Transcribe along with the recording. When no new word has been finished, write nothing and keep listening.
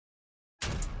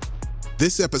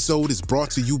This episode is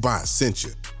brought to you by Essentia.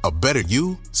 A better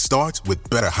you starts with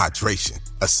better hydration.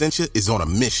 Essentia is on a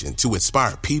mission to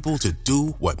inspire people to do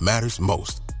what matters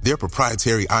most. Their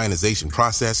proprietary ionization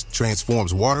process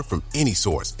transforms water from any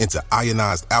source into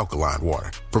ionized alkaline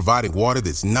water, providing water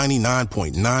that's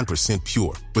 99.9%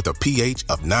 pure with a pH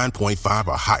of 9.5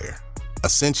 or higher.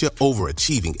 Essentia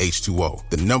overachieving H2O,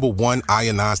 the #1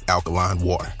 ionized alkaline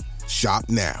water. Shop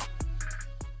now.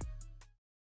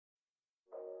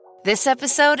 This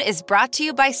episode is brought to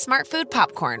you by Smartfood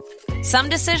Popcorn. Some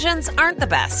decisions aren't the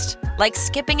best, like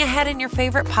skipping ahead in your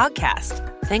favorite podcast.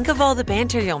 Think of all the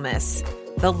banter you'll miss,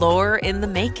 the lore in the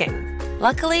making.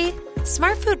 Luckily,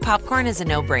 Smartfood Popcorn is a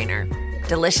no-brainer.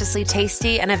 Deliciously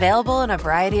tasty and available in a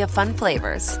variety of fun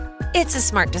flavors. It's a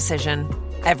smart decision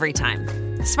every time.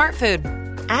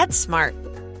 Smartfood. Add smart.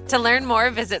 To learn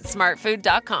more, visit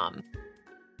smartfood.com.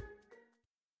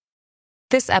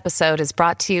 This episode is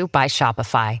brought to you by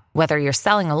Shopify. Whether you're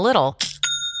selling a little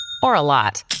or a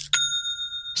lot,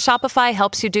 Shopify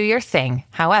helps you do your thing,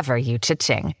 however you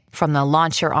cha-ching. From the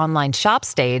launch your online shop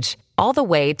stage, all the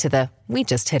way to the we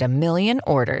just hit 1 million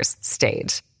orders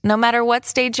stage. No matter what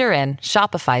stage you're in,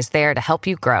 Shopify's there to help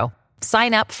you grow.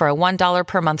 Sign up for a $1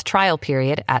 per month trial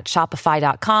period at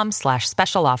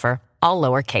shopify.com/special offer, all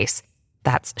lowercase.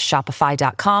 That's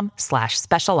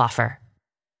shopify.com/special offer.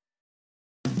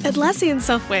 Atlassian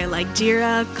software like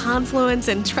Jira, Confluence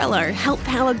and Trello help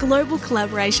power global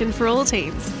collaboration for all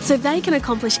teams, so they can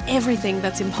accomplish everything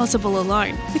that's impossible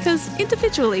alone. Because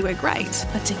individually we're great,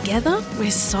 but together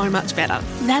we're so much better.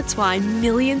 That's why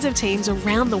millions of teams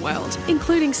around the world,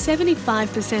 including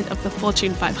 75% of the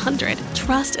Fortune 500,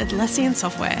 trust Atlassian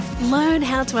software. Learn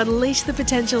how to unleash the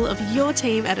potential of your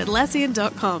team at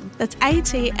Atlassian.com. That's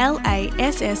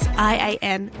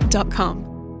Atlassian.com.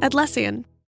 Atlassian.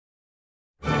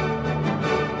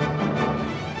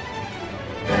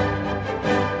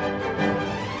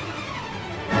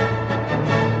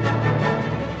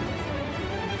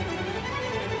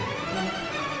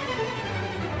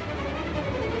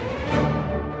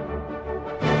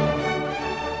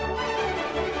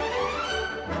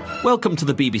 Welcome to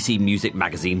the BBC Music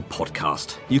Magazine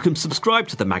podcast. You can subscribe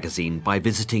to the magazine by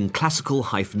visiting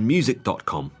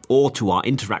classical-music.com or to our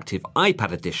interactive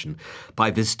iPad edition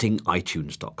by visiting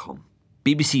itunes.com.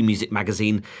 BBC Music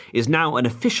Magazine is now an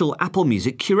official Apple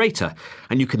Music curator,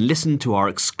 and you can listen to our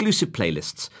exclusive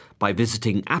playlists by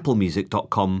visiting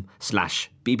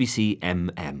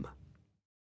applemusic.com/bbcmm.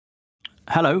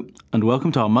 Hello, and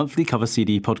welcome to our monthly cover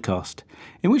CD podcast,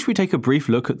 in which we take a brief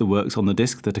look at the works on the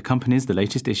disc that accompanies the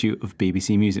latest issue of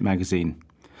BBC Music Magazine.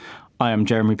 I am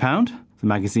Jeremy Pound, the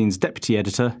magazine's deputy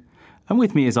editor, and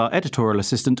with me is our editorial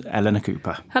assistant, Eleanor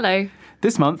Cooper. Hello.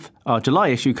 This month, our July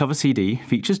issue cover CD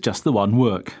features just the one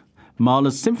work,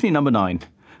 Mahler's Symphony No. 9,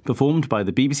 performed by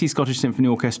the BBC Scottish Symphony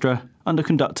Orchestra under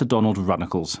conductor Donald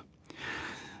Runnicles.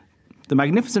 The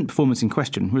magnificent performance in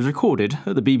question was recorded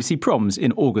at the BBC Proms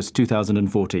in August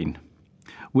 2014.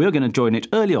 We're going to join it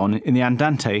early on in the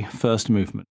Andante first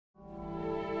movement.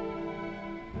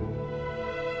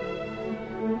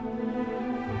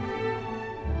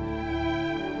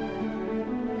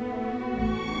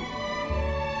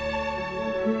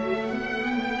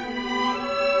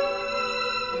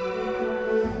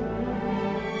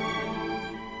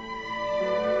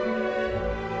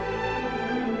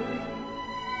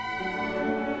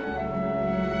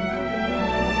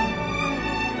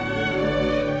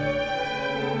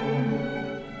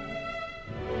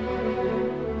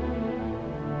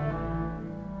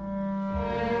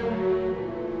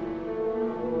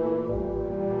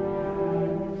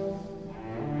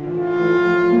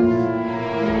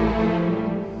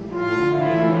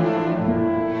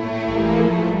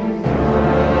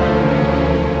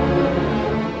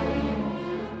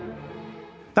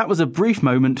 That was a brief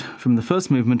moment from the first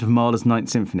movement of Mahler's Ninth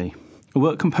Symphony, a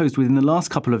work composed within the last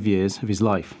couple of years of his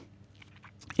life.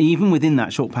 Even within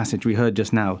that short passage we heard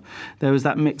just now, there was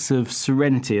that mix of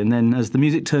serenity and then, as the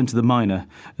music turned to the minor,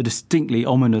 a distinctly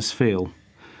ominous feel.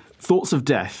 Thoughts of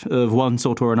death, of one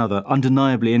sort or another,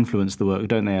 undeniably influenced the work,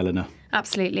 don't they, Eleanor?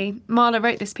 Absolutely. Mahler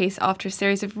wrote this piece after a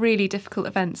series of really difficult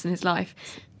events in his life.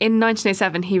 In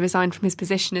 1907, he resigned from his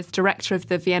position as director of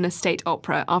the Vienna State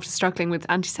Opera after struggling with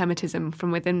anti-Semitism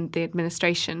from within the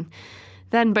administration.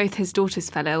 Then both his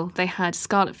daughters fell ill. They had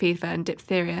scarlet fever and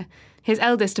diphtheria. His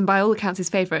eldest, and by all accounts his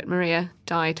favourite, Maria,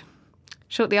 died.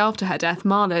 Shortly after her death,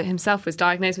 Mahler himself was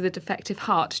diagnosed with a defective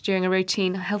heart. During a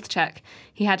routine health check,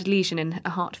 he had a lesion in a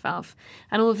heart valve.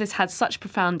 And all of this had such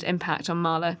profound impact on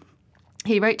Mahler.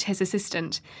 He wrote to his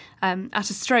assistant, "At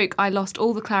a stroke, I lost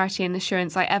all the clarity and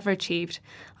assurance I ever achieved.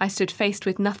 I stood faced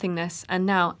with nothingness, and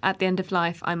now, at the end of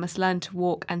life, I must learn to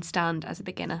walk and stand as a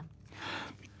beginner."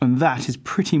 And that is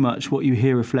pretty much what you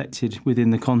hear reflected within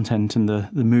the content and the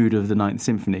mood of the Ninth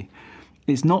Symphony.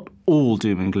 It's not all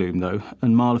doom and gloom, though,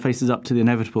 and Mahler faces up to the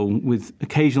inevitable with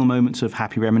occasional moments of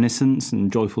happy reminiscence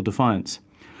and joyful defiance,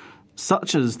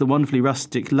 such as the wonderfully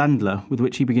rustic Ländler with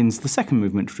which he begins the second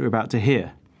movement we're about to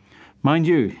hear. Mind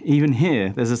you, even here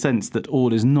there's a sense that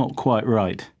all is not quite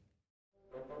right.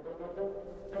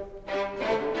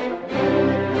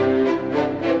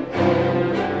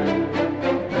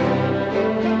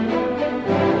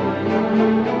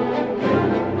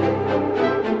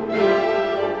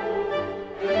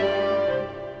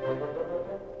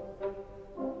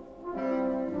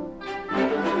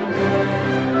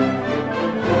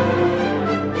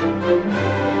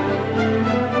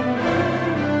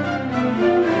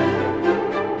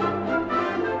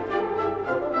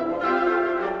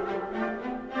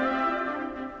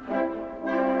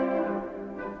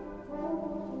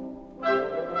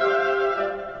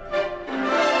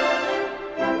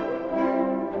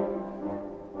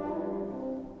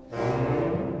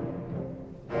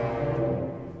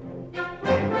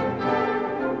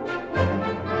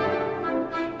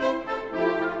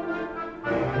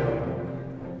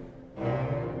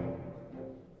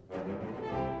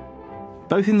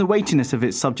 Both in the weightiness of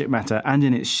its subject matter and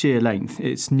in its sheer length,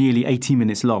 it's nearly 80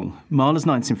 minutes long. Mahler's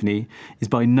Ninth Symphony is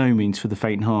by no means for the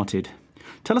faint-hearted.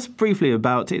 Tell us briefly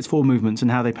about its four movements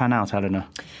and how they pan out, Eleanor.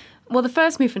 Well, the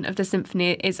first movement of the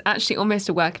symphony is actually almost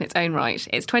a work in its own right.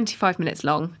 It's 25 minutes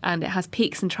long, and it has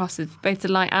peaks and troughs of both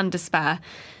delight and despair.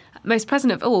 Most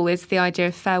present of all is the idea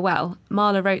of farewell.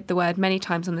 Mahler wrote the word many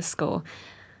times on the score.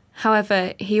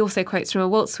 However, he also quotes from a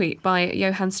waltz suite by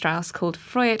Johann Strauss called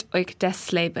Freut euch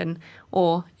des Leben,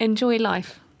 or Enjoy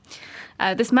Life.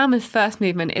 This mammoth first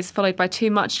movement is followed by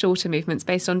two much shorter movements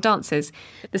based on dances.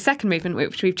 The second movement,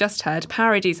 which we've just heard,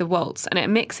 parodies a waltz, and it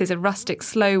mixes a rustic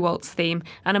slow waltz theme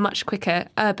and a much quicker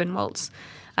urban waltz.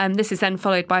 This is then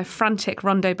followed by a frantic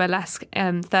rondo burlesque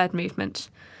third movement.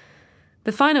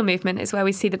 The final movement is where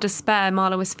we see the despair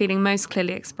Mahler was feeling most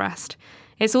clearly expressed.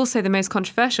 It's also the most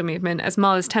controversial movement, as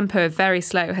Mahler's tempo of very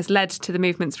slow has led to the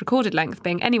movement's recorded length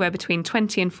being anywhere between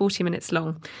 20 and 40 minutes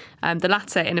long, the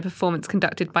latter in a performance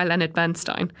conducted by Leonard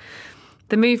Bernstein.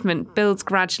 The movement builds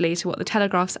gradually to what the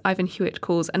Telegraph's Ivan Hewitt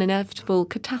calls an inevitable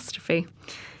catastrophe.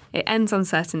 It ends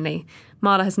uncertainly.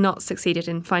 Mahler has not succeeded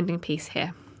in finding peace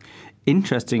here.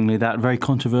 Interestingly, that very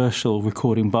controversial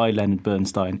recording by Leonard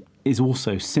Bernstein is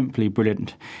also simply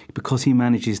brilliant because he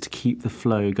manages to keep the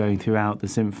flow going throughout the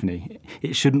symphony.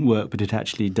 It shouldn't work, but it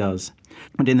actually does.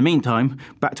 And in the meantime,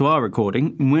 back to our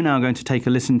recording, we're now going to take a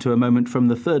listen to a moment from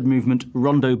the third movement,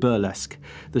 Rondo Burlesque,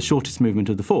 the shortest movement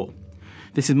of the four.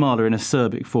 This is Mahler in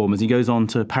acerbic form as he goes on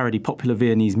to parody popular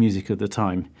Viennese music of the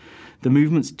time. The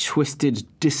movement's twisted,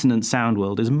 dissonant sound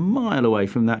world is a mile away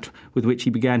from that with which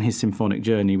he began his symphonic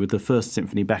journey with the First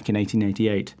Symphony back in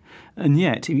 1888. And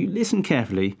yet, if you listen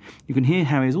carefully, you can hear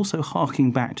how he is also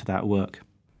harking back to that work.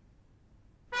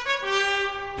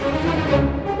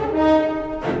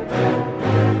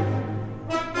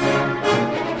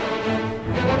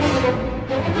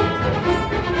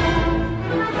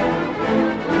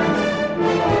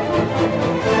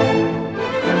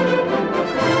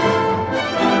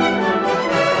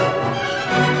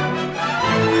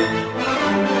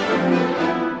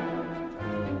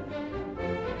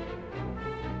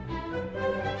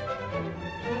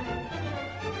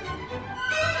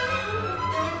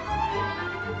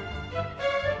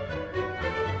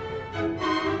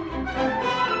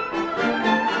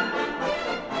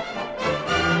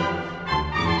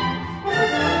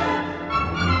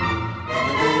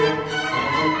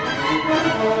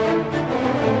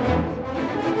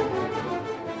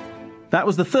 That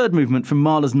was the third movement from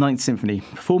Mahler's Ninth Symphony,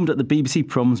 performed at the BBC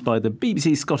Proms by the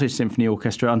BBC Scottish Symphony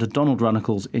Orchestra under Donald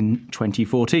Runnicles in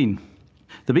 2014.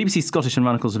 The BBC Scottish and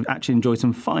Runnicles have actually enjoyed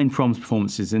some fine Proms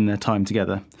performances in their time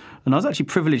together, and I was actually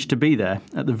privileged to be there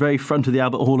at the very front of the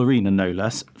Albert Hall Arena, no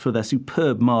less, for their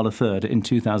superb Mahler Third in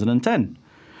 2010.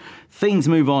 Things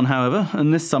move on, however,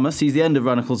 and this summer sees the end of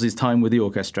Runnicles' time with the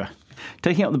orchestra.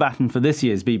 Taking up the baton for this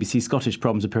year's BBC Scottish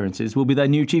Proms appearances will be their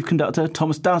new chief conductor,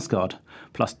 Thomas Dausgaard,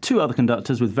 plus two other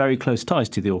conductors with very close ties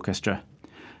to the orchestra.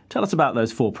 Tell us about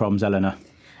those four Proms, Eleanor.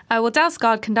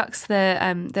 Dalsgaard conducts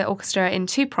the orchestra in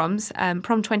 2 proms,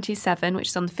 Prom 27, which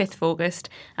is on the 5th of August,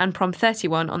 and Prom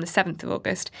 31 on the 7th of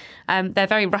August. They're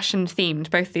very Russian-themed,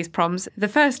 both of these proms. The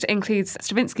first includes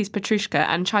Stravinsky's Petrushka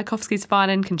and Tchaikovsky's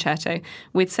Violin Concerto,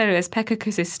 with soloist Pekka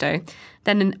Kuusisto.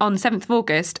 Then on the 7th of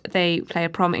August, they play a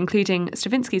prom including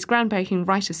Stravinsky's groundbreaking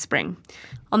Rite of Spring.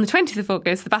 On the 20th of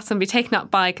August, the baton will be taken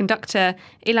up by conductor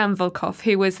Ilan Volkov,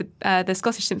 who was the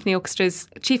Scottish Symphony Orchestra's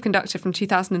chief conductor from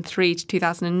 2003 to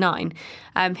 2009.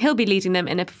 He'll be leading them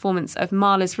in a performance of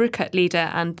Mahler's Rückert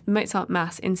Lieder and Mozart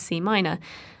Mass in C minor.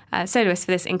 Soloists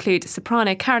for this include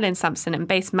soprano Carolyn Sampson and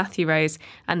bass Matthew Rose,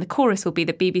 and the chorus will be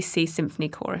the BBC Symphony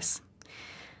Chorus.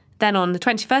 Then on the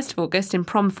 21st of August, in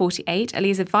Prom 48,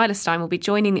 Elisa Weilerstein will be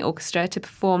joining the orchestra to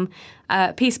perform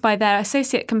a piece by their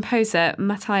associate composer,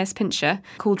 Matthias Pincher,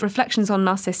 called Reflections on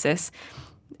Narcissus.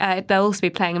 They'll also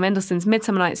be playing a Mendelssohn's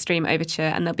Midsummer Night's Dream Overture,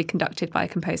 and they'll be conducted by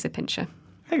composer Pincher.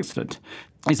 Excellent.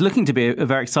 It's looking to be a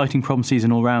very exciting prom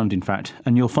season all round, in fact,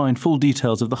 and you'll find full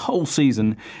details of the whole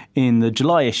season in the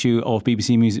July issue of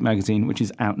BBC Music Magazine, which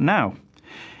is out now.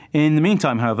 In the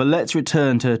meantime, however, let's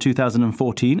return to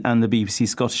 2014 and the BBC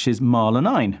Scottish's Mahler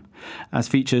 9, as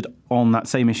featured on that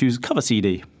same issue's cover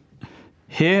CD.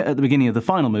 Here, at the beginning of the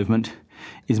final movement,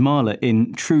 is Mahler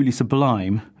in truly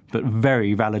sublime but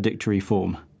very valedictory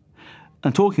form.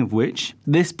 And talking of which,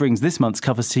 this brings this month's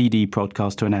cover CD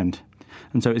podcast to an end.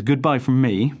 And so it's goodbye from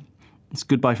me, it's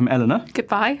goodbye from Eleanor.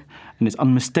 Goodbye. And it's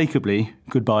unmistakably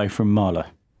goodbye from Mahler.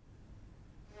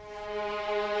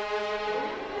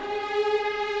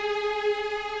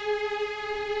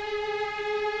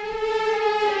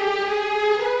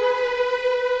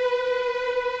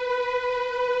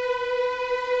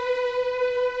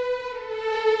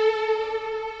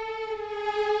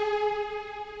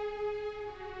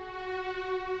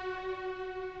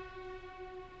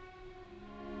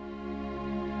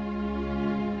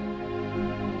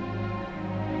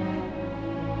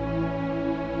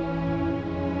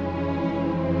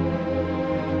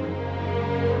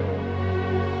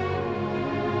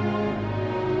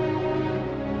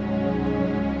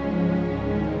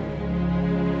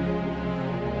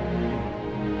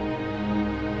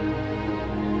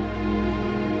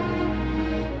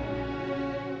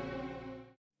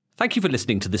 Thank you for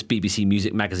listening to this BBC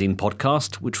Music Magazine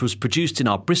podcast, which was produced in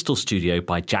our Bristol studio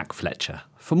by Jack Fletcher.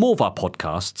 For more of our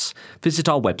podcasts, visit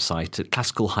our website at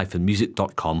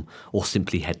classical-music.com or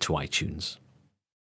simply head to iTunes.